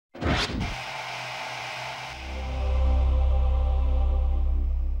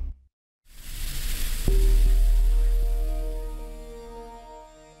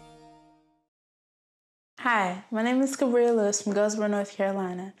Hi, my name is Kebreeya from Goldsboro, North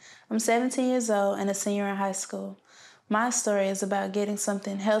Carolina. I'm 17 years old and a senior in high school. My story is about getting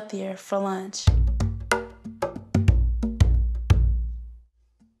something healthier for lunch.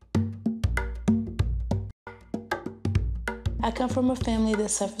 I come from a family that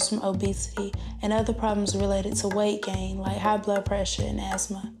suffers from obesity and other problems related to weight gain, like high blood pressure and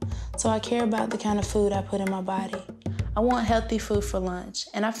asthma. So I care about the kind of food I put in my body. I want healthy food for lunch,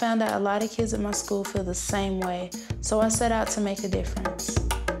 and I found out a lot of kids at my school feel the same way, so I set out to make a difference.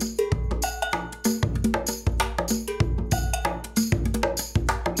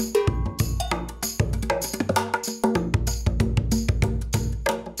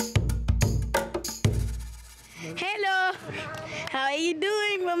 Hello, how are you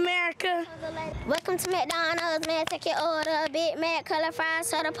doing, America? Welcome to McDonald's, man. Take your order. Big Mac, color fries,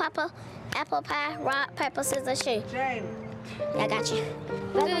 soda popper, apple pie, rock, paper, scissors, shoe. Yeah, I got you.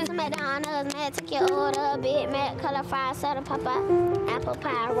 Welcome to McDonald's, man. Take your order. Big Mac, color fries, soda popper, apple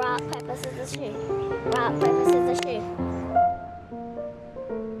pie, rock, paper, scissors, shoe. Rock, paper, scissors, shoe.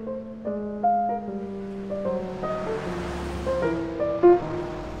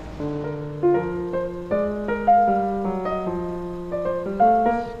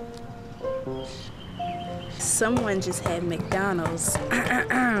 Someone just had McDonald's,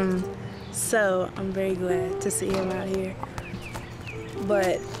 so I'm very glad to see him out here.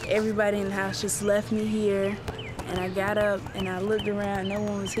 But everybody in the house just left me here, and I got up and I looked around, no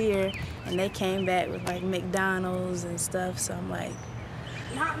one was here, and they came back with like McDonald's and stuff, so I'm like...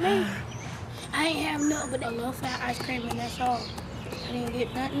 Not me. I ain't have nothing but a little fat ice cream and that's all. I didn't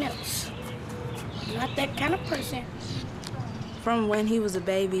get nothing else. I'm not that kind of person. From when he was a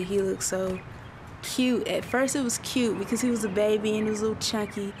baby, he looked so cute. At first it was cute because he was a baby and he was a little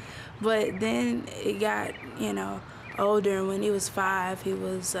chunky, but then it got, older, and when he was 5, he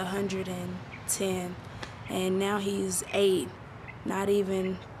was 110, and now he's 8, not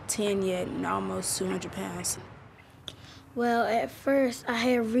even 10 yet, and almost 200 pounds. Well, at first I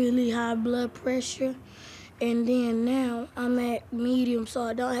had really high blood pressure, and then now I'm at medium, so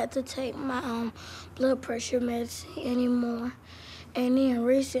I don't have to take my blood pressure medicine anymore. And then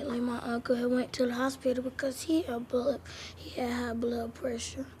recently my uncle had went to the hospital because he had high blood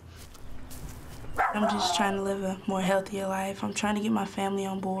pressure. I'm just trying to live a more healthier life. I'm trying to get my family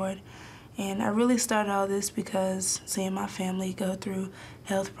on board. And I really started all this because seeing my family go through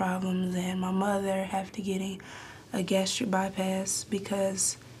health problems and my mother have to get a gastric bypass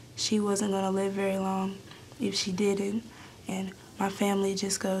because she wasn't going to live very long if she didn't. And my family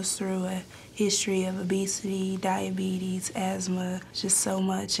just goes through a history of obesity, diabetes, asthma, just so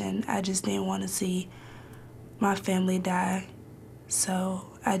much, and I just didn't want to see my family die. So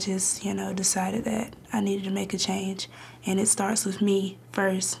I just, decided that I needed to make a change, and it starts with me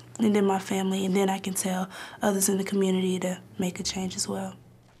first, and then my family, and then I can tell others in the community to make a change as well.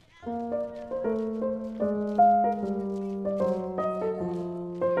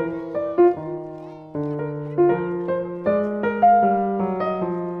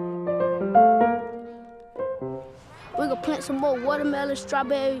 We could plant some more watermelon,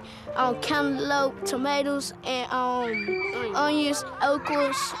 strawberry, cantaloupe, tomatoes, and onions,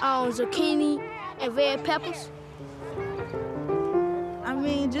 okras, zucchini, and red peppers. I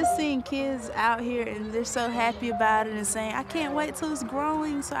mean, just seeing kids out here and they're so happy about it and saying, I can't wait till it's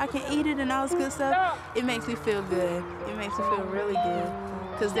growing so I can eat it and all this good stuff, it makes me feel good. It makes me feel really good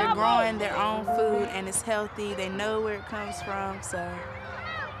because they're growing their own food and it's healthy. They know where it comes from, so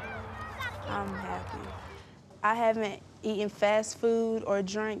I'm happy. I haven't eaten fast food or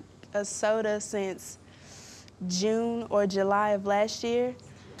drank a soda since June or July of last year.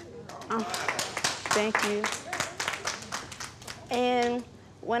 Thank you. And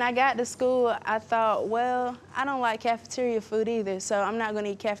when I got to school, I thought, well, I don't like cafeteria food either, so I'm not going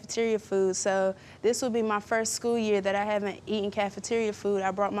to eat cafeteria food. So this will be my first school year that I haven't eaten cafeteria food.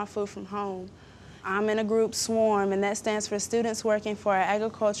 I brought my food from home. I'm in a group, SWARM, and that stands for Students Working for Our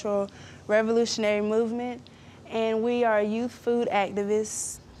Agricultural Revolutionary Movement. And we are youth food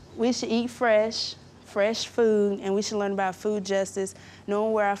activists. We should eat fresh food, and we should learn about food justice,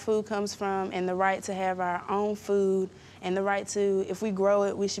 knowing where our food comes from, and the right to have our own food, and the right to, if we grow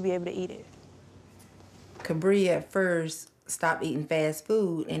it, we should be able to eat it. Kebreeya at first stopped eating fast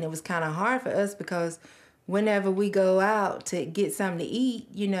food, and it was kind of hard for us because whenever we go out to get something to eat,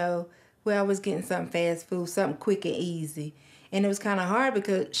 we're always getting something fast food, something quick and easy. And it was kind of hard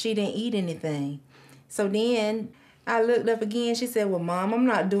because she didn't eat anything. So then I looked up again. She said, well, Mom, I'm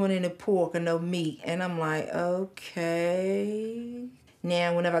not doing any pork or no meat. And I'm like, okay.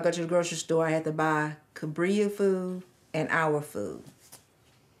 Now, whenever I go to the grocery store, I have to buy Kebreeya food and our food.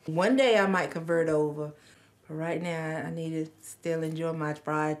 One day I might convert over, But right now, I need to still enjoy my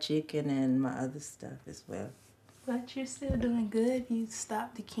fried chicken and my other stuff as well. But you're still doing good. You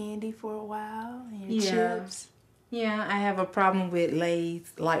stopped the candy for a while and your chips. Yeah, I have a problem with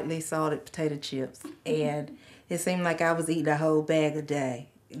Lay's lightly salted potato chips. And it seemed like I was eating a whole bag a day.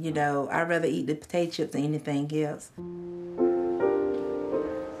 You know, I'd rather eat the potato chips than anything else.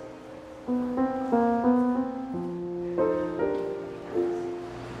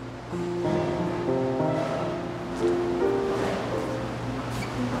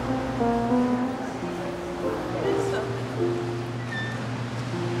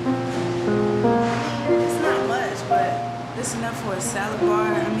 It's enough for a salad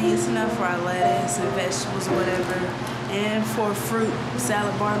bar. I mean, it's enough for our lettuce and vegetables or whatever. And for a fruit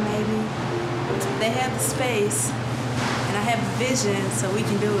salad bar, maybe. They have the space, and I have the vision, so we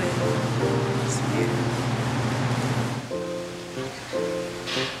can do it.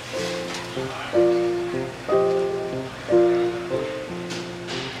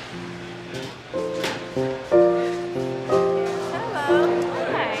 Hello.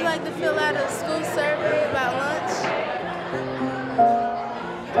 Hi. Would you like to fill out a school survey about lunch?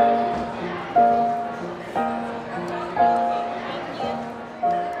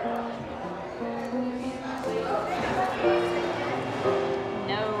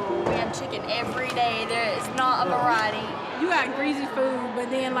 Every day, there is not a variety. You got greasy food, but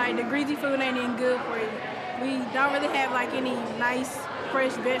then like the greasy food ain't even good for you. We don't really have like any nice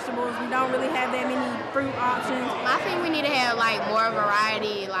fresh vegetables. We don't really have that many fruit options. I think we need to have like more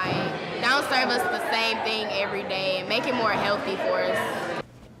variety. Like, don't serve us the same thing every day and make it more healthy for us.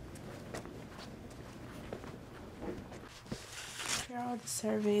 Here are all the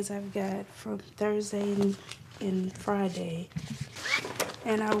surveys I've got from Thursday and Friday.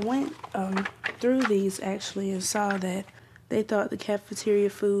 And I went through these actually and saw that they thought the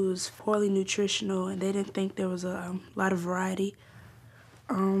cafeteria food was poorly nutritional and they didn't think there was a lot of variety.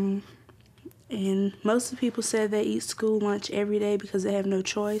 And most of the people said they eat school lunch every day because they have no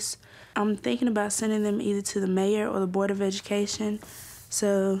choice. I'm thinking about sending them either to the mayor or the Board of Education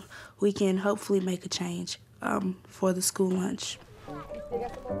so we can hopefully make a change for the school lunch.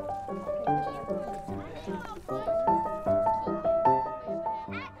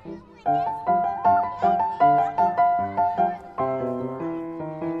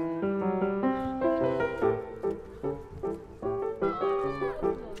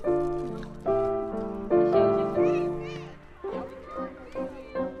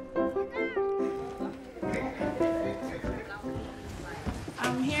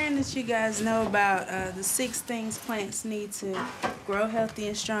 I'm hearing that you guys know about the 6 things plants need to grow healthy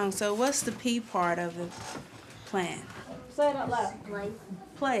and strong. So what's the P part of the plant? Say it out loud.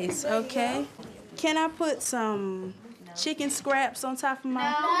 Place, okay. Can I put some chicken scraps on top of my... No!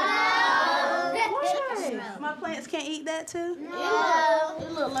 Why? My plants can't eat that too? No.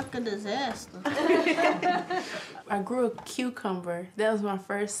 It looked like a disaster. I grew a cucumber. That was my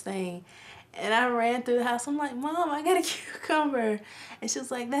first thing. And I ran through the house. I'm like, Mom, I got a cucumber. And she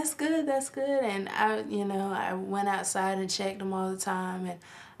was like, that's good, that's good. And I went outside and checked them all the time. And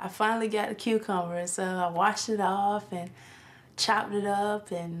I finally got a cucumber. So I washed it off and chopped it up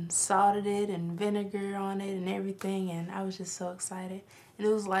and salted it and vinegar on it and everything. And I was just so excited. And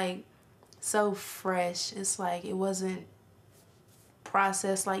it was like so fresh. It's like it wasn't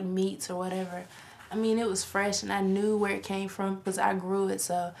processed like meats or whatever. I mean, it was fresh and I knew where it came from because I grew it.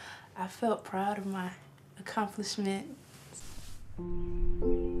 So I felt proud of my accomplishment.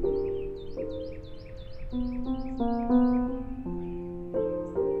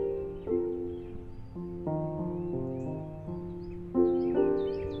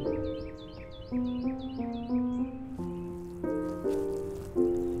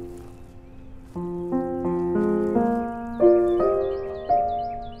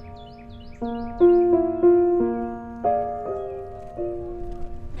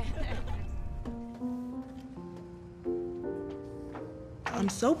 I'm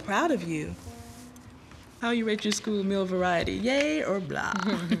so proud of you. How you rate your school meal variety? Yay or blah?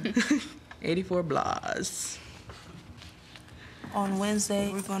 84 blahs. On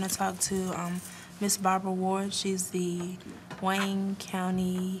Wednesday, we're going to talk to Miss Barbara Ward. She's the Wayne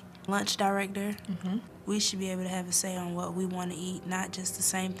County lunch director. We should be able to have a say on what we want to eat, not just the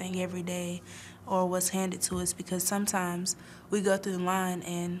same thing every day or what's handed to us, because sometimes we go through the line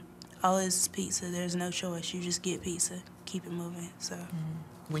and all it is pizza. There's no choice. You just get pizza. Keep it moving. So.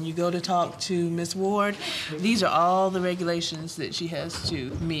 When you go to talk to Miss Ward, these are all the regulations that she has to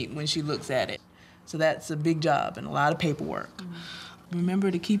meet when she looks at it. So that's a big job and a lot of paperwork. Remember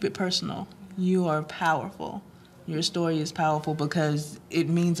to keep it personal. You are powerful. Your story is powerful because it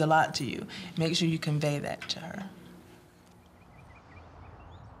means a lot to you. Make sure you convey that to her.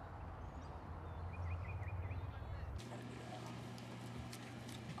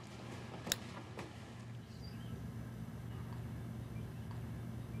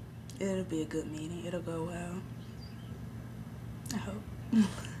 It'll be a good meeting. It'll go well. I hope.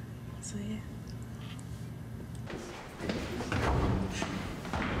 So, yeah.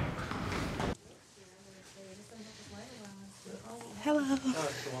 Hello.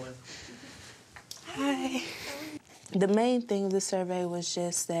 Hi. The main thing of the survey was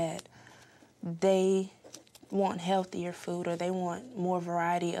just that they want healthier food, or they want more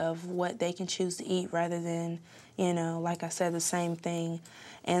variety of what they can choose to eat rather than, you know, like I said, the same thing.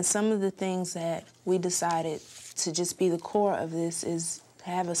 And some of the things that we decided to just be the core of this is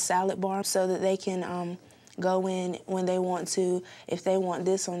have a salad bar so that they can go in when they want to, if they want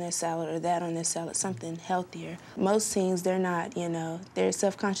this on their salad or that on their salad, something healthier. Most teens, they're not, you know, they're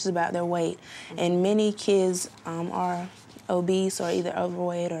self-conscious about their weight. And many kids are obese or either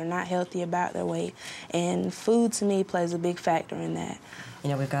overweight or not healthy about their weight. And food, to me, plays a big factor in that. You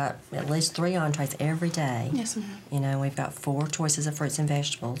know, we've got at least 3 entrees every day. Yes, ma'am. You know, we've got 4 choices of fruits and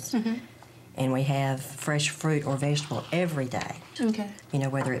vegetables. Mm-hmm. And we have fresh fruit or vegetable every day. Okay. You know,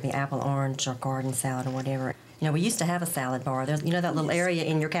 whether it be apple, orange, or garden salad or whatever. You know, we used to have a salad bar. There's, you know, that little area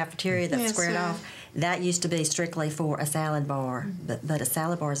in your cafeteria that's squared off? That used to be strictly for a salad bar. Mm-hmm. But a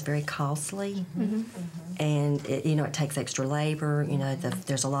salad bar is very costly. Mm-hmm. And, it, you know, it takes extra labor. You know,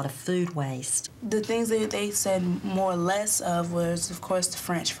 there's a lot of food waste. The things that they said more or less of was, of course, the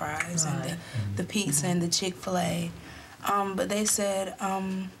French fries and the pizza and the Chick-fil-A. But they said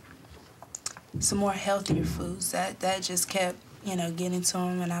some more healthier foods. That just kept, you know, getting to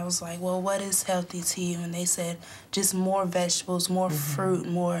them. And I was like, well, what is healthy to you? And they said just more vegetables, more fruit,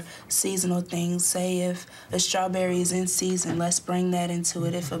 more seasonal things. Say if a strawberry is in season, let's bring that into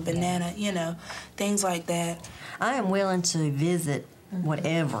it. If a banana, you know, things like that. I am willing to visit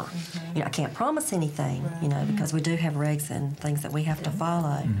whatever. You know, I can't promise anything, you know, because we do have regs and things that we have to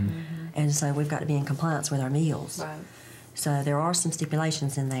follow. And so we've got to be in compliance with our meals. Right. So there are some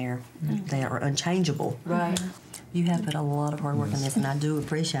stipulations in there that are unchangeable. Right. You have put a lot of hard work in this, and I do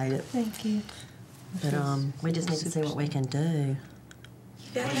appreciate it. Thank you. But we just need to see what we can do.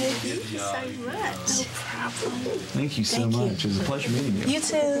 Thank you so much. No problem. Thank you so much. It was a pleasure meeting you. You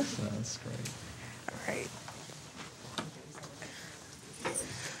too. That's great. All right.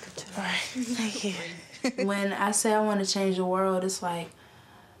 All right. Thank you. When I say I want to change the world, it's like,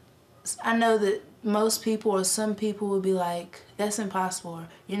 I know that most people or some people would be like, that's impossible. Or,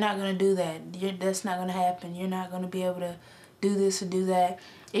 you're not going to do that. That's not going to happen. You're not going to be able to do this or do that.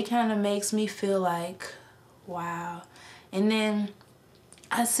 It kind of makes me feel like, wow. And then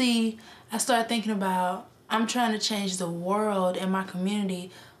I start thinking about, I'm trying to change the world in my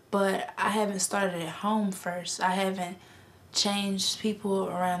community, but I haven't started at home first. I haven't changed people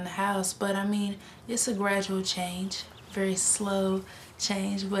around the house. But I mean, it's a gradual change, very slow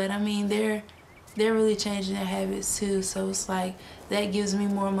change. But I mean, they're really changing their habits too. So it's like, that gives me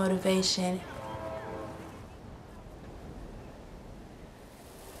more motivation.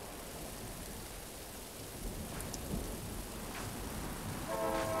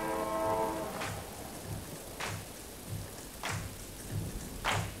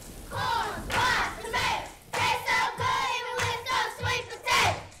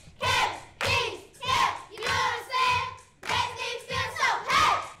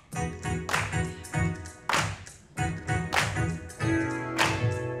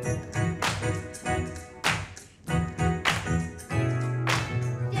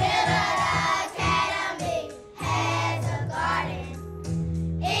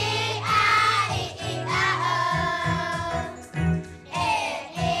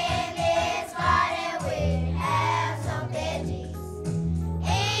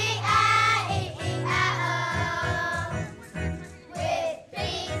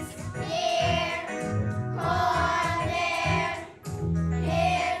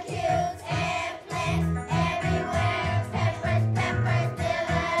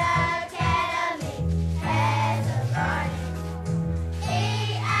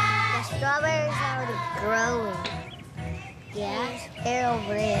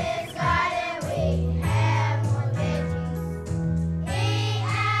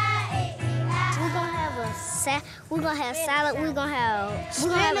 We're gonna have salad. We're gonna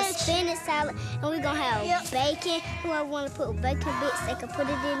have a spinach salad, and we're gonna have bacon. Whoever wanna put bacon bits, they can put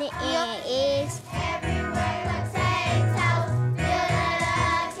it in it, and eggs.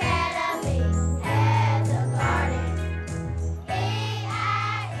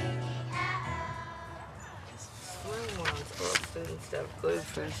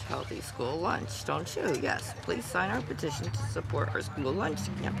 healthy school lunch, don't you? Yes, please sign our petition to support our school lunch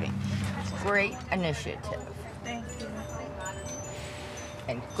campaign. Great initiative. Thank you.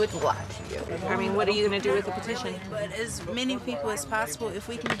 And good luck to you. I mean, what are you going to do with the petition? But as many people as possible, if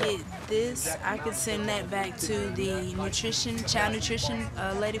we can get this, I can send that back to the child nutrition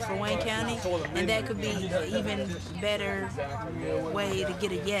lady for Wayne County, and that could be an even better way to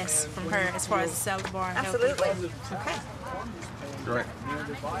get a yes from her as far as the salad bar. Absolutely. Okay. Great.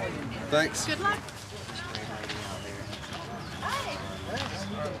 Thanks. Good luck.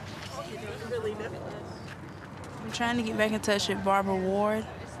 I'm trying to get back in touch with Barbara Ward,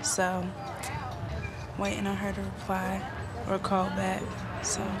 so waiting on her to reply or call back.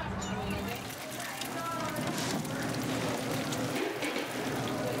 So.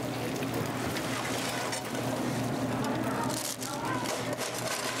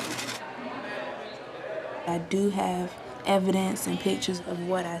 I do have evidence and pictures of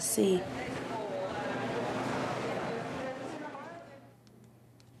what I see.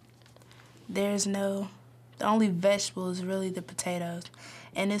 The only vegetable is really the potatoes.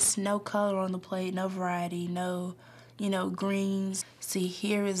 And it's no color on the plate, no variety, no, greens. See,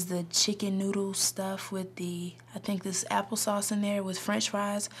 here is the chicken noodle stuff with I think this applesauce in there with French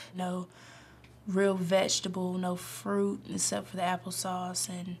fries. No real vegetable, no fruit except for the applesauce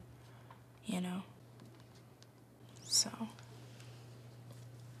and, so.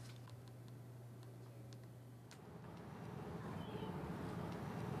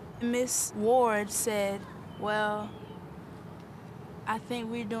 Miss Ward said, well, I think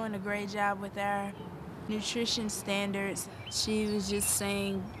we're doing a great job with our nutrition standards. She was just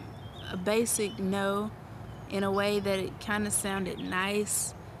saying a basic no in a way that it kind of sounded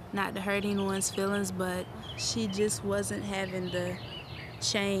nice, not to hurt anyone's feelings, but she just wasn't having the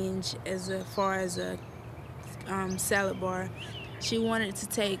change as far as a salad bar. She wanted to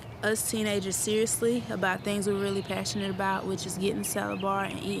take us teenagers seriously about things we're really passionate about, which is getting a salad bar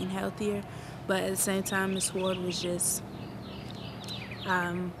and eating healthier. But at the same time, Miss Ward was just,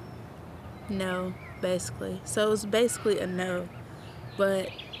 no, basically. So it was basically a no. But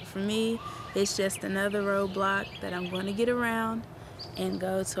for me, it's just another roadblock that I'm going to get around and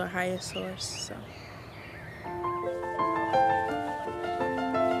go to a higher source. So.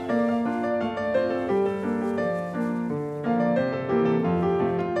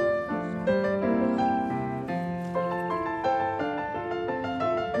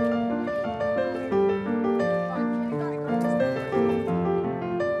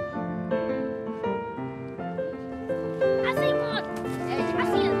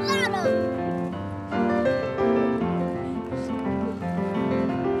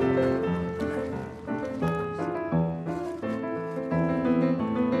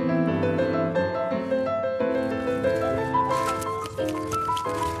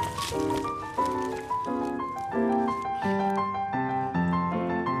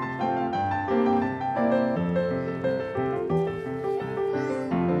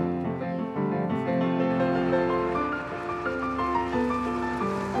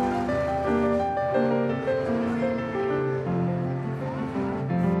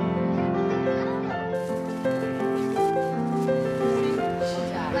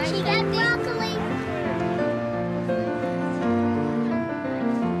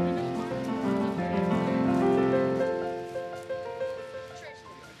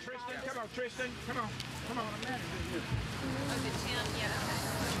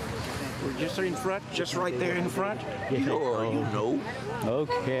 We're just in front, just right there in front. Sure, you know.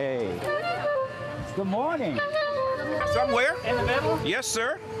 Okay. Good morning. Somewhere? In the middle? Yes,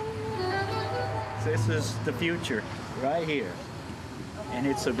 sir. This is the future, right here. And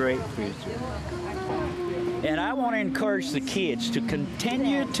it's a great future. And I want to encourage the kids to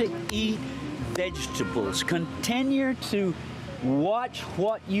continue to eat vegetables, continue to watch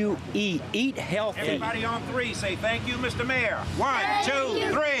what you eat. Eat healthy. Everybody on three say thank you, Mr. Mayor. One, two,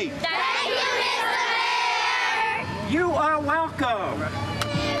 three. Thank you, Mr. Mayor. You are welcome.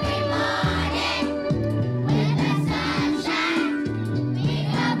 Every morning, when the sun shines, we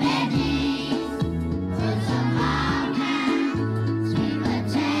got veggies, fruits of all kinds, sweet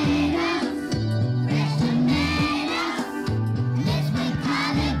potatoes, fresh tomatoes, mixed with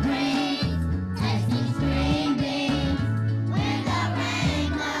collard greens, tasty green beans. When the rain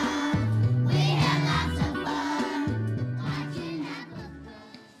comes, we have lots of fun watching apples.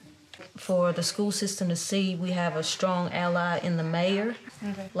 For the school system to see we have a strong ally in the mayor.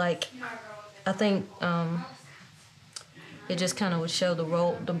 Okay. Like, I think it just kind of would show the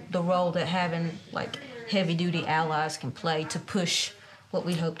role that having like heavy-duty allies can play to push what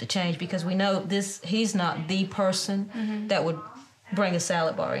we hope to change, because we know he's not the person that would bring a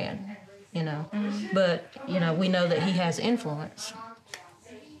salad bar in, you know. But, you know, we know that he has influence.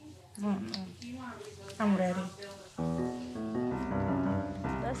 I'm ready.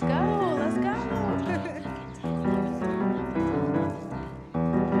 Let's go, let's go.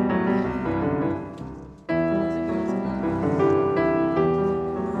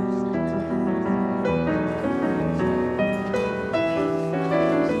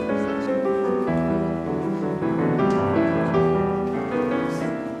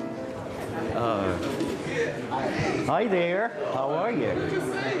 Hi there. How are you?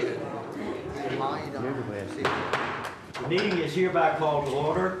 The meeting is hereby called to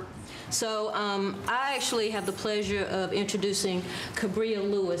order. So I actually have the pleasure of introducing Kebreeya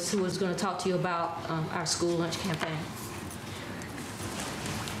Lewis, who is going to talk to you about our school lunch campaign.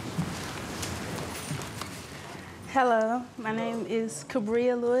 Hello, my name is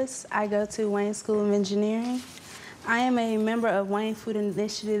Kebreeya Lewis. I go to Wayne School of Engineering. I am a member of Wayne Food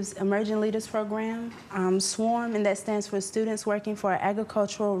Initiative's Emerging Leaders Program, SWARM, and that stands for Students Working for an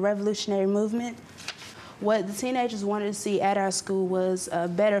Agricultural Revolutionary Movement. What the teenagers wanted to see at our school was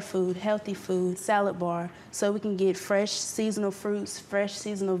better food, healthy food, salad bar, so we can get fresh seasonal fruits, fresh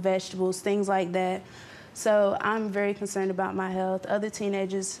seasonal vegetables, things like that. So I'm very concerned about my health. Other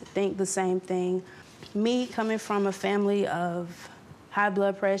teenagers think the same thing. Me, coming from a family of high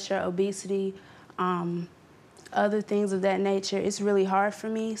blood pressure, obesity, other things of that nature, it's really hard for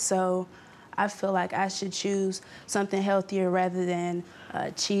me. So I feel like I should choose something healthier rather than a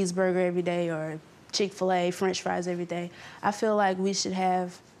cheeseburger every day or Chick-fil-A, French fries every day. I feel like we should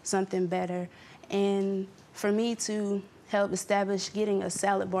have something better. And for me to help establish getting a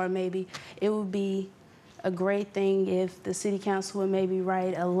salad bar maybe, it would be a great thing if the city council would maybe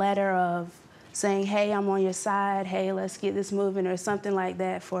write a letter of saying, hey, I'm on your side, hey, let's get this moving, or something like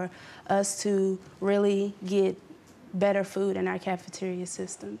that for us to really get better food in our cafeteria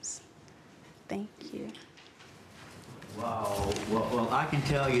systems. Thank you. Wow. Well, I can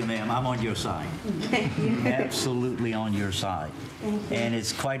tell you, ma'am, I'm on your side. Thank you. Absolutely on your side. Thank you. And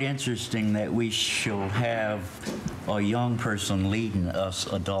it's quite interesting that we shall have a young person leading us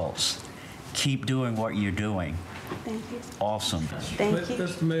adults. Keep doing what you're doing. Thank you. Awesome. Thank you.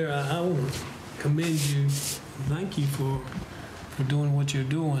 Mr. Mayor, I want to commend you. Thank you for doing what you're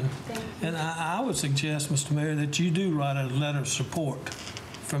doing. And I would suggest, Mr. Mayor, that you do write a letter of support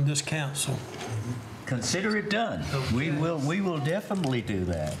from this council. Consider it done. Okay. We will definitely do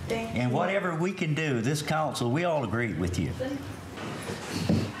that. Thank and you. whatever we can do, this council, we all agree with you.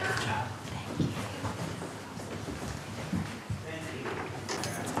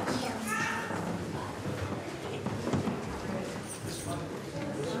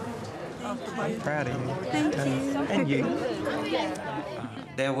 I'm proud of you. Thank you. And you.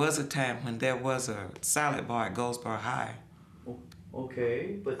 There was a time when there was a salad bar at Goldsboro High.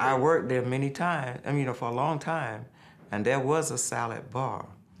 Okay, but I worked there many times, for a long time, and there was a salad bar.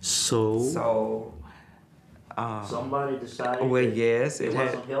 So somebody decided well, yes, it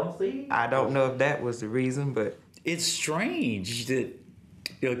wasn't healthy? I don't know if that was the reason, but It's strange that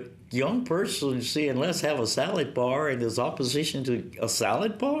a young person is saying, let's have a salad bar, and there's opposition to a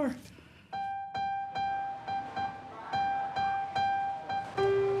salad bar?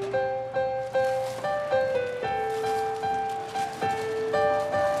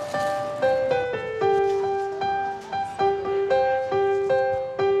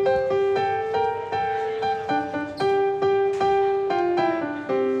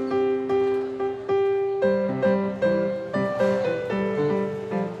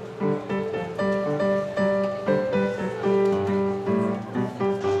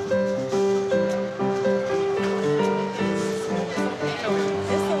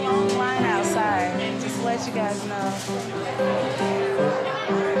 You guys know.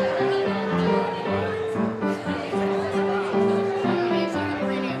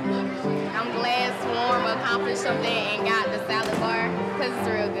 I'm glad Swarm accomplished something and got the salad bar because it's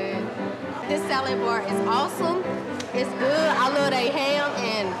real good. This salad bar is awesome. It's good. I love their ham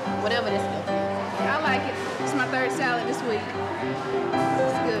and whatever this stuff is. I like it. It's my third salad this week.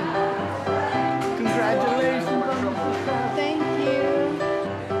 It's good. Congratulations. Thank you.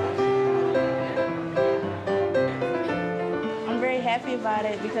 I'm very happy about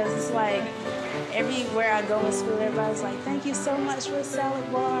it because it's like everywhere I go in school, everybody's like, thank you so much for the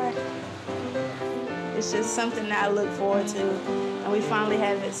salad bar. It's just something that I look forward to, and we finally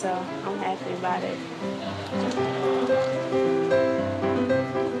have it, so I'm happy about it.